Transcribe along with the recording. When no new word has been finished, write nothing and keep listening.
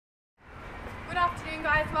afternoon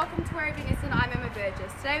guys, welcome to Hsv Gts E3. I'm Emma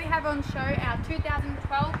Burgess. Today we have on show our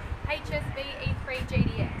 2012 Hsv E3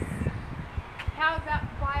 GTS. Powered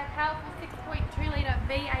by a powerful 6.2 litre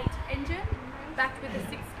V8 engine backed with a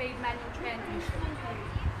 6-speed manual transmission.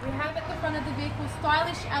 We have at the front of the vehicle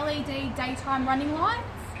stylish LED daytime running lights,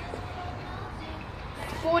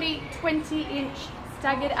 40 20-inch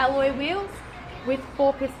staggered alloy wheels with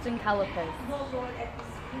 4-piston calipers.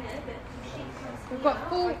 We've got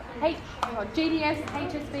full GTS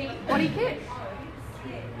Hsv body kit,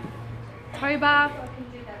 tow bar,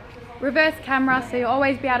 reverse camera so you'll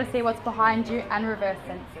always be able to see what's behind you, and reverse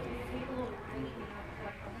sensors.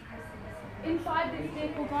 Inside this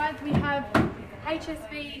vehicle guys we have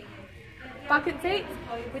Hsv bucket seats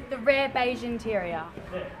with the rare beige interior.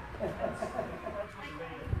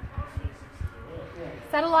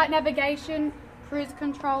 Satellite navigation, cruise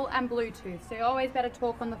control and Bluetooth, so you're always better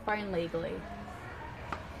talk on the phone legally.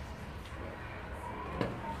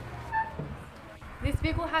 This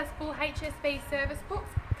vehicle has full Hsv service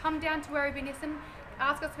books. Come down to Hsv Gts E3,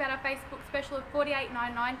 ask us about our Facebook special of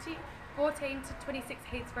 $48,990, 14 to 26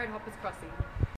 Heaths Road, Hoppers Crossing.